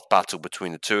bloodbath battle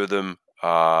between the two of them?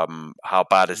 How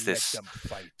bad is this? Let them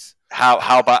fight.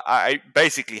 How bad?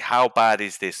 Basically, how bad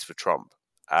is this for Trump?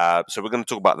 So we're going to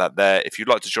talk about that there. If you'd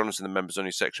like to join us in the members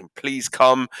only section, please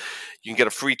come. You can get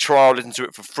a free trial, listen to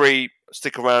it for free.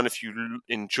 Stick around if you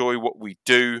enjoy what we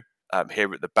do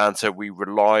here at the Banter. We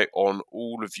rely on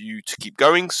all of you to keep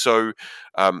going. So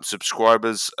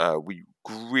subscribers, we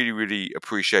really, really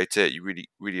appreciate it. You really,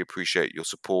 really appreciate your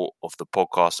support of the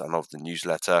podcast and of the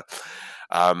newsletter.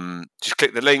 Just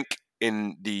click the link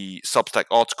in the Substack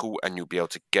article and you'll be able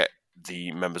to get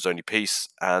the members only piece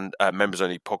and members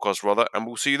only podcast rather, and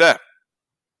we'll see you there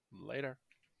later.